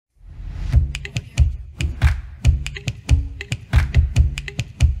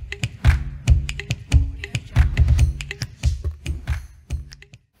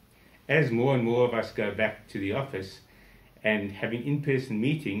as more and more of us go back to the office and having in-person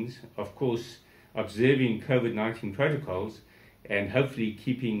meetings, of course, observing COVID-19 protocols and hopefully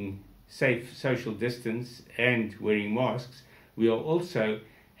keeping safe social distance and wearing masks, we are also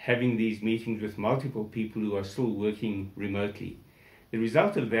having these meetings with multiple people who are still working remotely. The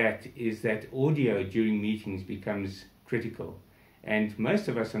result of that is that audio during meetings becomes critical, and most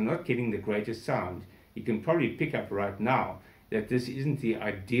of us are not getting the greatest sound. You can probably pick up right now that this isn't the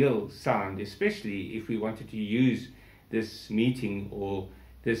ideal sound, especially if we wanted to use this meeting or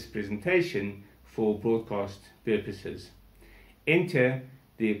this presentation for broadcast purposes. Enter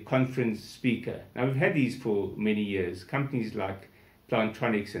the conference speaker. Now, we've had these for many years. Companies like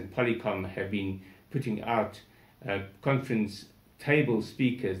Plantronics and Polycom have been putting out conference table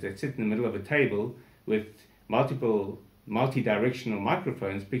speakers that sit in the middle of a table with multiple multi-directional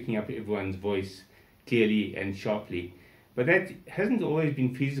microphones picking up everyone's voice clearly and sharply. But that hasn't always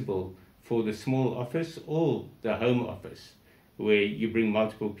been feasible for the small office or the home office, where you bring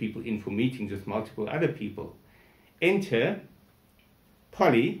multiple people in for meetings with multiple other people. Enter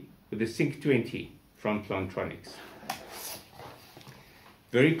Poly with a Sync 20 from Plantronics.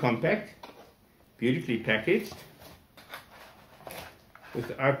 Very compact, beautifully packaged,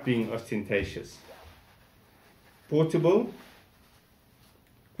 without being ostentatious. Portable,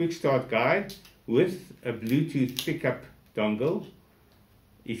 quick start guide with a Bluetooth pickup dongle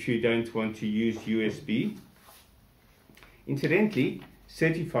if you don't want to use USB. Incidentally,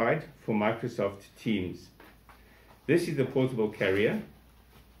 certified for Microsoft Teams. This is the portable carrier.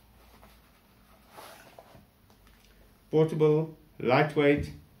 Portable,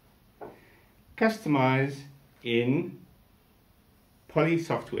 lightweight, customized in Poly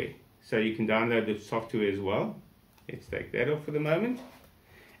software. So you can download the software as well. Let's take that off for the moment.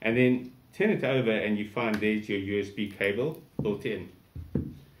 And then turn it over and you find there's your USB cable built in.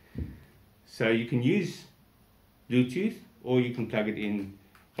 So you can use Bluetooth or you can plug it in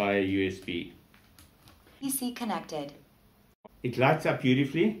via USB. PC connected. It lights up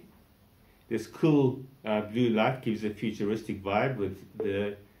beautifully. This cool blue light gives a futuristic vibe with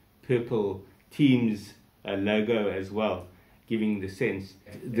the purple Teams logo as well, giving the sense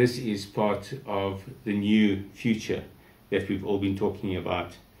this is part of the new future that we've all been talking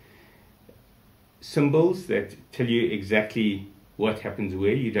about. Symbols that tell you exactly what happens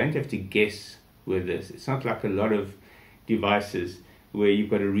where. You don't have to guess with this. It's not like a lot of devices where you've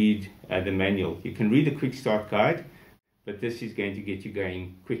got to read the manual. You can read the quick start guide, but this is going to get you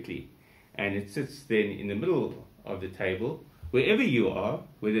going quickly. And it sits then in the middle of the table, wherever you are,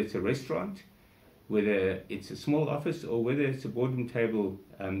 whether it's a restaurant, whether it's a small office, or whether it's a boardroom table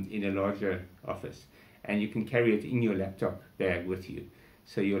in a larger office. And you can carry it in your laptop bag with you.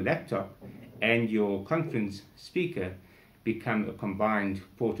 So your laptop and your conference speaker become a combined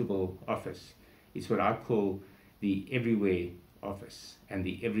portable office. It's what I call the everywhere office and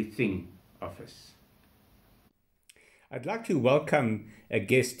the everything office. I'd like to welcome a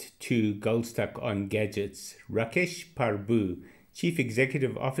guest to Goldstuck on Gadgets, Rakesh Parbhoo, Chief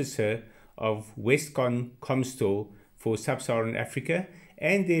Executive Officer of Westcon-Comstor for Sub-Saharan Africa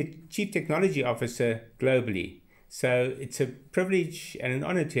and their Chief Technology Officer globally. So it's a privilege and an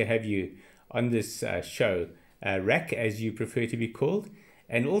honor to have you on this show, RAK as you prefer to be called,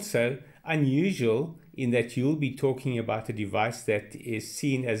 and also unusual in that you'll be talking about a device that is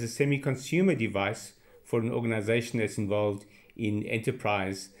seen as a semi-consumer device for an organization that's involved in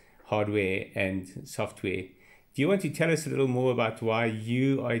enterprise hardware and software. Do you want to tell us a little more about why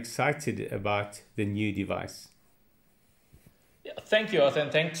you are excited about the new device? Yeah, thank you, Arthur,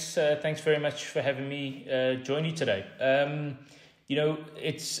 and thanks very much for having me join you today. You know,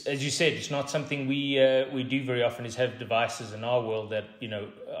 it's, as you said, it's not something we do very often, is have devices in our world that, you know,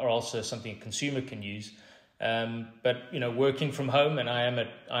 are also something a consumer can use. But, you know, working from home, and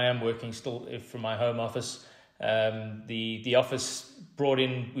I am working still from my home office. The office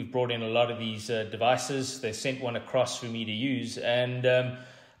we've brought in a lot of these devices. They sent one across for me to use, and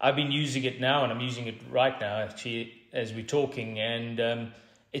I've been using it now, and I'm using it right now actually as we're talking, and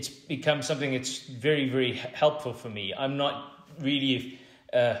it's become something that's very, very helpful for me. I'm not really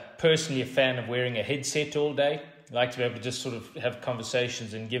personally a fan of wearing a headset all day. I like to be able to just sort of have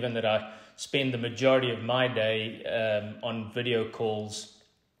conversations, and given that I spend the majority of my day on video calls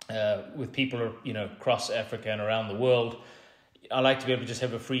with people, you know, across Africa and around the world, I like to be able to just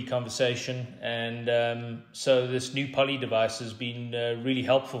have a free conversation. And so this new Poly device has been really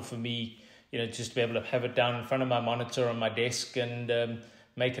helpful for me, you know, just to be able to have it down in front of my monitor on my desk and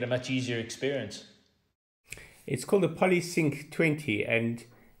make it a much easier experience. It's called the Poly Sync 20, and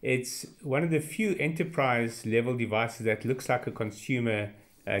it's one of the few enterprise level devices that looks like a consumer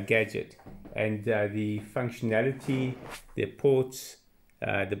gadget. And the functionality, the ports,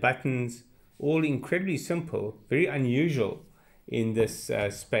 the buttons, all incredibly simple, very unusual in this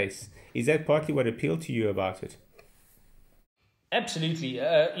space. Is that partly what appealed to you about it? Absolutely.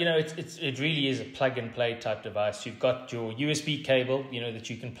 It really is a plug and play type device. You've got your USB cable, that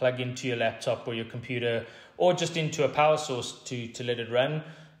you can plug into your laptop or your computer, or just into a power source to let it run.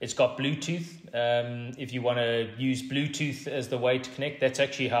 It's got Bluetooth. If you want to use Bluetooth as the way to connect, that's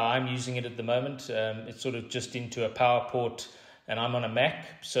actually how I'm using it at the moment. It's sort of just into a power port, and I'm on a Mac,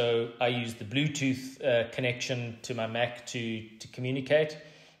 so I use the Bluetooth connection to my Mac to communicate.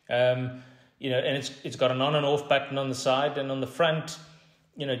 And it's got an on and off button on the side, and on the front,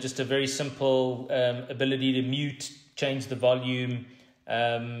 just a very simple ability to mute, change the volume,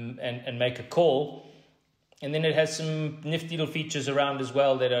 and make a call. And then it has some nifty little features around as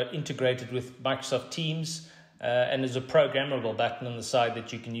well that are integrated with Microsoft Teams, and there's a programmable button on the side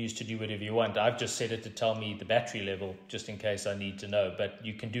that you can use to do whatever you want. I've just set it to tell me the battery level, just in case I need to know, but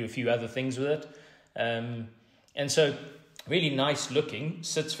you can do a few other things with it. And so really nice looking,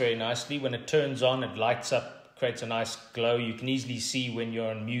 sits very nicely. When it turns on, it lights up, creates a nice glow. You can easily see when you're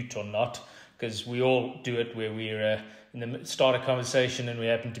on mute or not, because we all do it where we're in the start of conversation and we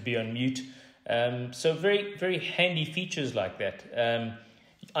happen to be on mute. So very, very handy features like that.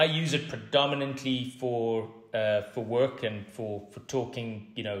 I use it predominantly for work and for talking,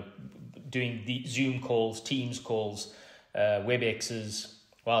 doing the Zoom calls, Teams calls, WebExes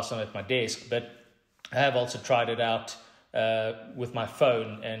whilst I'm at my desk. But I have also tried it out with my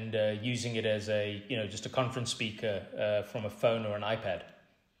phone and using it as just a conference speaker from a phone or an iPad.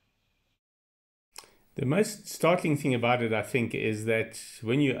 The most startling thing about it, I think, is that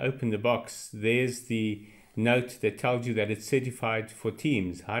when you open the box, there's the note that tells you that it's certified for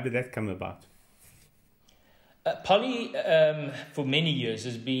Teams. How did that come about? Poly, for many years,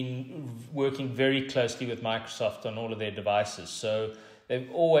 has been working very closely with Microsoft on all of their devices. So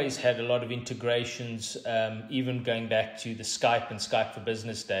they've always had a lot of integrations, even going back to the Skype and Skype for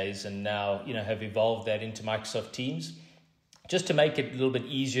Business days, and now have evolved that into Microsoft Teams, just to make it a little bit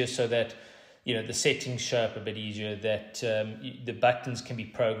easier so that the settings show up a bit easier, that the buttons can be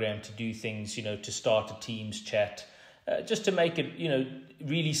programmed to do things, to start a Teams chat, just to make it,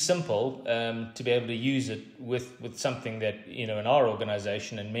 really simple to be able to use it with something that, in our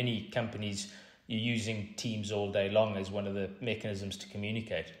organization and many companies, you're using Teams all day long as one of the mechanisms to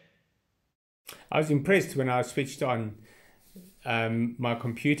communicate. I was impressed when I switched on my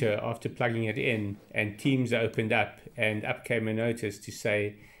computer after plugging it in, and Teams opened up, and up came a notice to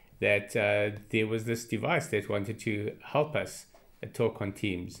say that there was this device that wanted to help us talk on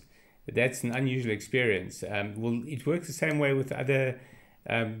Teams. That's an unusual experience. Will it work the same way with other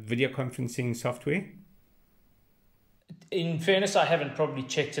video conferencing software? In fairness, I haven't probably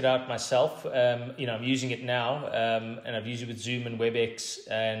checked it out myself. I'm using it now, and I've used it with Zoom and WebEx,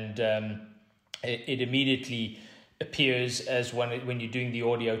 and it immediately appears as when you're doing the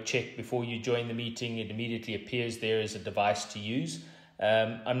audio check before you join the meeting. It immediately appears there as a device to use.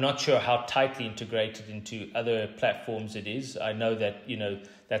 I'm not sure how tightly integrated into other platforms it is. I know that,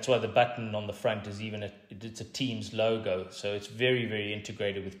 that's why the button on the front is it's a Teams logo. So it's very, very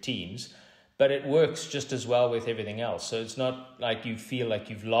integrated with Teams, but it works just as well with everything else. So it's not like you feel like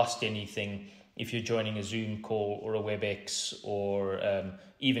you've lost anything if you're joining a Zoom call or a WebEx or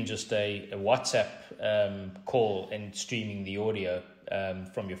even just a WhatsApp call and streaming the audio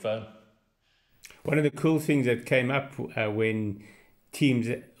from your phone. One of the cool things that came up when Teams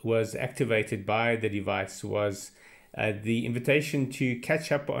was activated by the device was the invitation to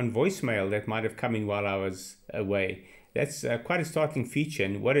catch up on voicemail that might have come in while I was away. That's quite a startling feature,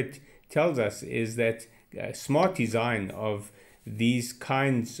 and what it tells us is that smart design of these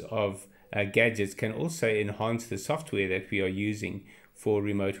kinds of gadgets can also enhance the software that we are using for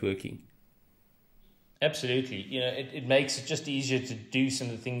remote working. Absolutely. It makes it just easier to do some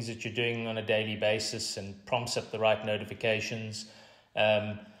of the things that you're doing on a daily basis and prompts up the right notifications.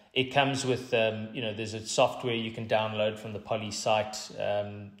 It comes with, there's a software you can download from the Poly site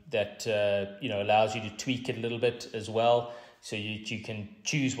that, allows you to tweak it a little bit as well. So you can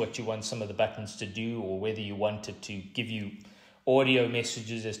choose what you want some of the buttons to do, or whether you want it to give you audio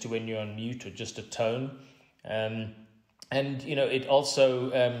messages as to when you're on mute, or just a tone. And, it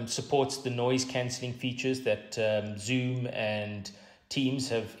also supports the noise cancelling features that Zoom and Teams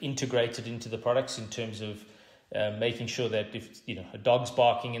have integrated into the products, in terms of making sure that if a dog's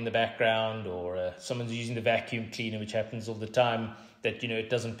barking in the background, or someone's using the vacuum cleaner, which happens all the time, that it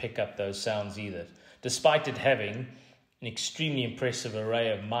doesn't pick up those sounds either, despite it having an extremely impressive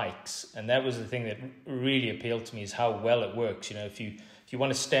array of mics. And that was the thing that really appealed to me, is how well it works. If you if you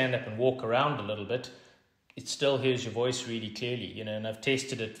want to stand up and walk around a little bit, it still hears your voice really clearly, and I've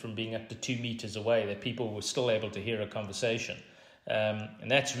tested it from being up to 2 meters away, that people were still able to hear a conversation. And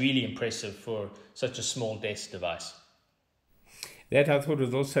that's really impressive for such a small desk device. That I thought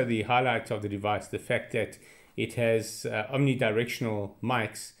was also the highlight of the device, the fact that it has omnidirectional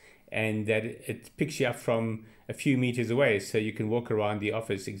mics and that it picks you up from a few meters away, so you can walk around the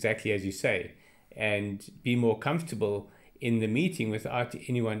office exactly as you say and be more comfortable in the meeting without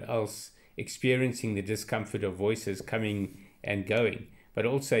anyone else experiencing the discomfort of voices coming and going. But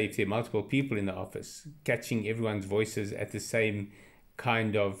also, if there are multiple people in the office, catching everyone's voices at the same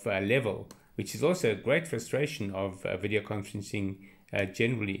kind of level, which is also a great frustration of video conferencing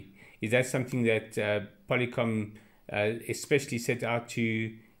generally. Is that something that Polycom especially set out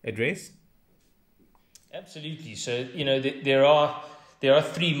to address? Absolutely. So, there are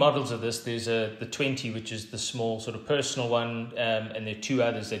 3 models of this. There's the 20, which is the small sort of personal one, and there are 2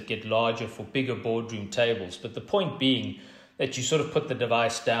 others that get larger for bigger boardroom tables. But the point being that you sort of put the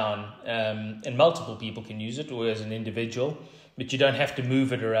device down, and multiple people can use it, or as an individual, but you don't have to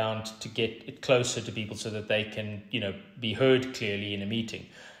move it around to get it closer to people so that they can, be heard clearly in a meeting.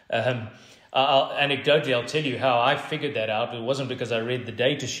 Anecdotally, I'll tell you how I figured that out. It wasn't because I read the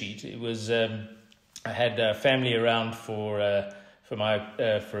data sheet. It was I had family around for a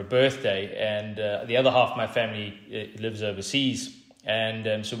birthday, and the other half of my family lives overseas,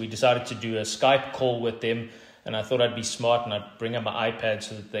 and so we decided to do a Skype call with them. And I thought I'd be smart and I'd bring up my iPad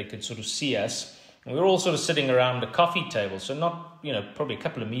so that they could sort of see us. And we were all sort of sitting around a coffee table, so not, probably a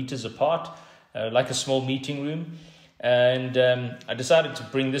couple of meters apart, like a small meeting room. And I decided to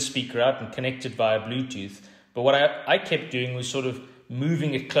bring this speaker out and connect it via Bluetooth. But what I kept doing was sort of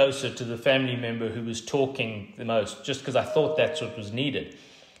moving it closer to the family member who was talking the most, just because I thought that's what was needed.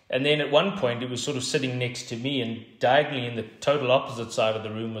 And then at one point, it was sort of sitting next to me, and diagonally in the total opposite side of the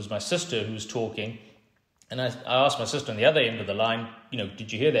room was my sister who was talking. And I asked my sister on the other end of the line,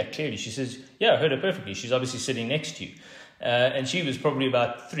 did you hear that clearly? She says, yeah, I heard her perfectly. She's obviously sitting next to you. And she was probably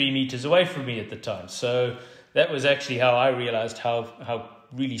about 3 meters away from me at the time. So that was actually how I realized how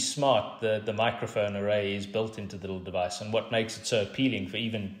really smart the microphone array is built into the little device, and what makes it so appealing for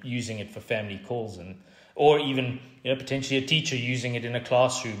even using it for family calls, or even potentially a teacher using it in a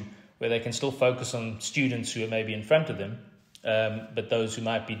classroom where they can still focus on students who are maybe in front of them, but those who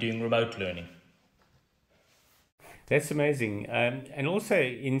might be doing remote learning. That's amazing. And also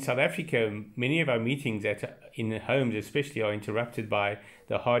in South Africa, many of our meetings in homes especially are interrupted by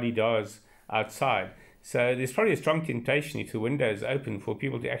the hardy-dars outside. So there's probably a strong temptation, if the window is open, for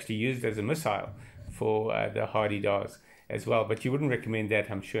people to actually use it as a missile for the hardy-dars as well. But you wouldn't recommend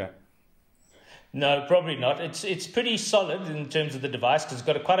that, I'm sure. No, probably not. It's pretty solid in terms of the device, because it's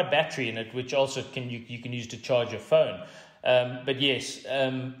got quite a battery in it, which also you can use to charge your phone. But yes,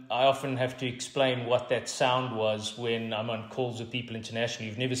 I often have to explain what that sound was when I'm on calls with people internationally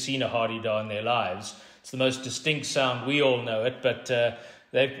who've never seen a hardy-dar in their lives. It's the most distinct sound. We all know it, but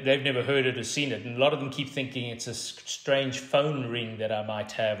they've never heard it or seen it. And a lot of them keep thinking it's a strange phone ring that I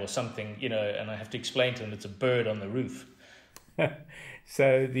might have or something, and I have to explain to them it's a bird on the roof.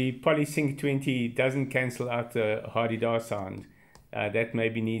 So the PolySync 20 doesn't cancel out the hardy-dar sound. That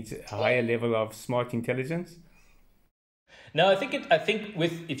maybe needs a higher level of smart intelligence. No, I think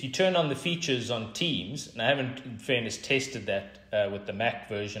if you turn on the features on Teams, and I haven't, in fairness, tested that with the Mac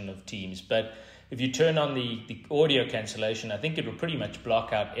version of Teams, but if you turn on the audio cancellation, I think it will pretty much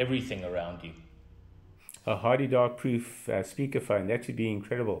block out everything around you. A hardy-dar-proof speakerphone, that would be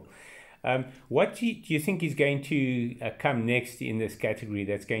incredible. What do you think is going to come next in this category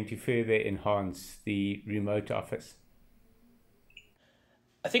that's going to further enhance the remote office?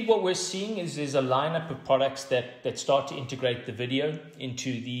 I think what we're seeing is a lineup of products that start to integrate the video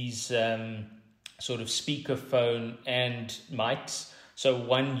into these sort of speakerphone and mics. So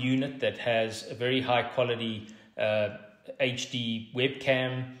one unit that has a very high quality HD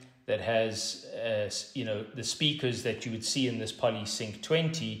webcam, that has the speakers that you would see in this PolySync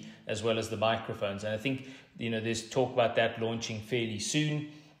 20, as well as the microphones. And I think there's talk about that launching fairly soon.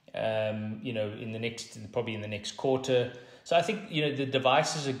 In the next quarter. So I think the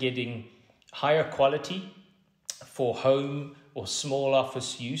devices are getting higher quality for home or small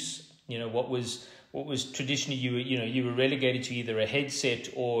office use. What was traditionally you were relegated to either a headset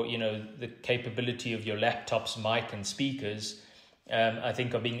or the capability of your laptop's mic and speakers. I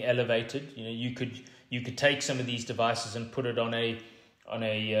think are being elevated. You could take some of these devices and put it on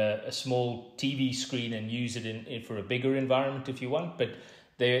a small TV screen and use it in for a bigger environment if you want, but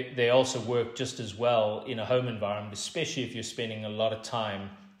they also work just as well in a home environment, especially if you're spending a lot of time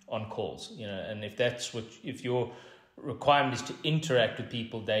on calls. And if requirement is to interact with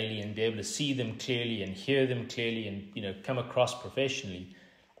people daily and be able to see them clearly and hear them clearly and come across professionally.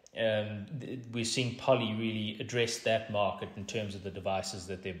 We're seeing Poly really address that market in terms of the devices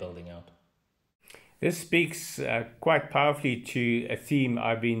that they're building out. This speaks quite powerfully to a theme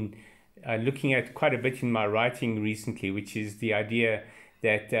I've been looking at quite a bit in my writing recently, which is the idea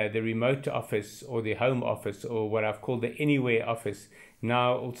that the remote office or the home office, or what I've called the anywhere office,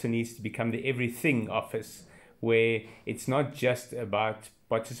 now also needs to become the everything office, where it's not just about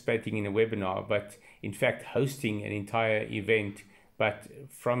participating in a webinar, but in fact hosting an entire event, but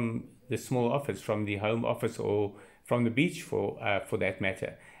from the small office, from the home office, or from the beach for that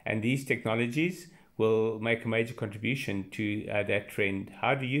matter. And these technologies will make a major contribution to that trend.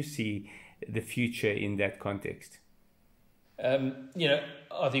 How do you see the future in that context?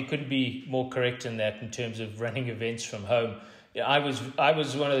 I think couldn't be more correct in that in terms of running events from home. I was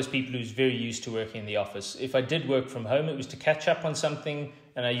one of those people who's very used to working in the office. If I did work from home, it was to catch up on something,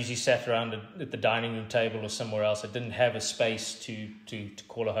 and I usually sat around at the dining room table or somewhere else. I didn't have a space to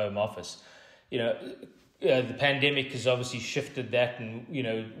call a home office. The pandemic has obviously shifted that,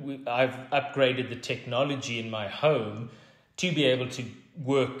 and I've upgraded the technology in my home to be able to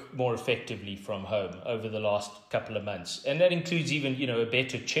work more effectively from home over the last couple of months. And that includes even, a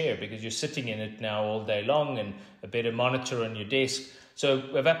better chair, because you're sitting in it now all day long, and a better monitor on your desk. So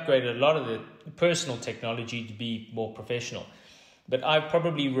we've upgraded a lot of the personal technology to be more professional. But I've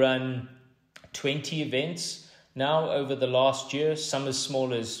probably run 20 events now over the last year, some as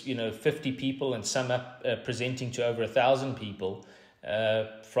small as 50 people, and some up presenting to over 1,000 people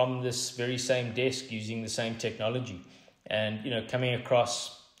from this very same desk using the same technology. And coming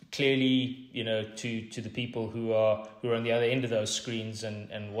across clearly to the people who are on the other end of those screens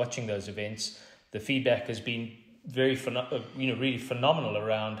and watching those events, the feedback has been very really phenomenal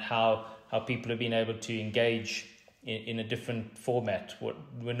around how people have been able to engage in a different format.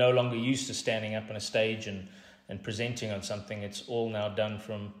 We're no longer used to standing up on a stage and presenting on something. It's all now done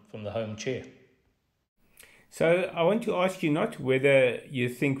from the home chair. So I want to ask you not whether you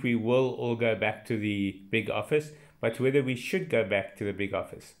think we will all go back to the big office, but whether we should go back to the big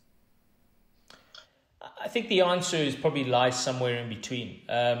office. I think the answer is probably lies somewhere in between.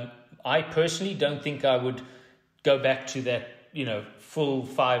 I personally don't think I would go back to that, full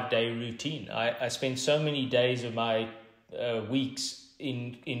 5-day routine. I spend so many days of my weeks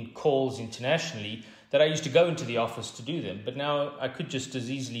in calls internationally that I used to go into the office to do them, but now I could just as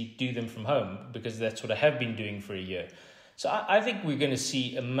easily do them from home, because that's what I have been doing for a year. So I think we're going to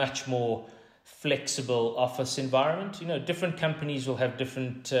see a much more flexible office environment. Different companies will have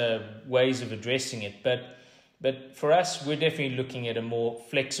different ways of addressing it, but for us, we're definitely looking at a more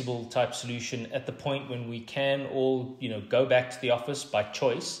flexible type solution at the point when we can all go back to the office by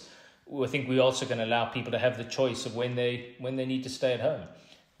choice. I think we're also going to allow people to have the choice of when they need to stay at home.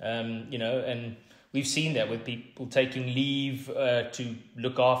 And we've seen that with people taking leave to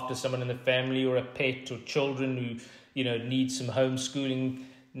look after someone in the family, or a pet, or children who need some homeschooling.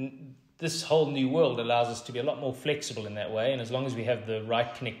 This whole new world allows us to be a lot more flexible in that way, and as long as we have the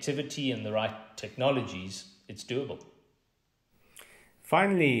right connectivity and the right technologies, it's doable.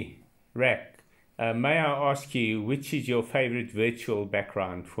 Finally, Rak, may I ask you, which is your favorite virtual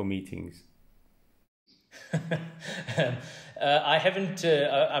background for meetings? I haven't,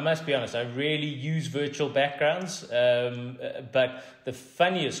 I must be honest, I rarely use virtual backgrounds, but the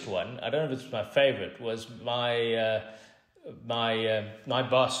funniest one, I don't know if it's my favorite, was my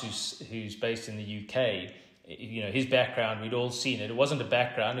boss who's based in the UK. His background, we'd all seen it. It wasn't a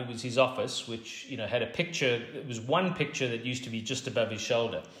background, it was his office, which had a picture. It was one picture that used to be just above his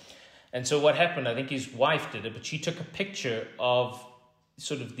shoulder. And so what happened, I think his wife did it, but she took a picture of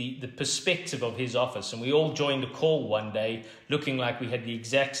sort of the perspective of his office, and we all joined a call one day looking like we had the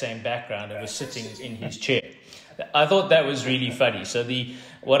exact same background and were sitting in his chair. I thought that was really funny. So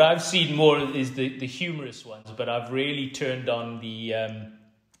what I've seen more is the humorous ones, but I've really turned on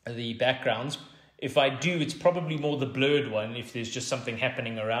the backgrounds. If I do, it's probably more the blurred one. If there's just something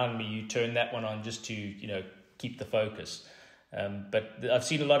happening around me, you turn that one on just to keep the focus. But I've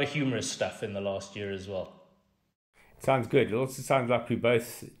seen a lot of humorous stuff in the last year as well. Sounds good. It also sounds like we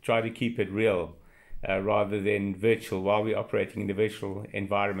both try to keep it real rather than virtual while we're operating in the virtual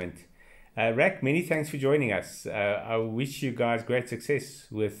environment. Rak, many thanks for joining us. I wish you guys great success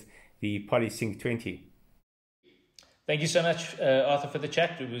with the PolySync 20. Thank you so much, Arthur, for the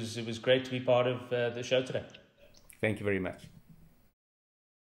chat. It was great to be part of the show today. Thank you very much.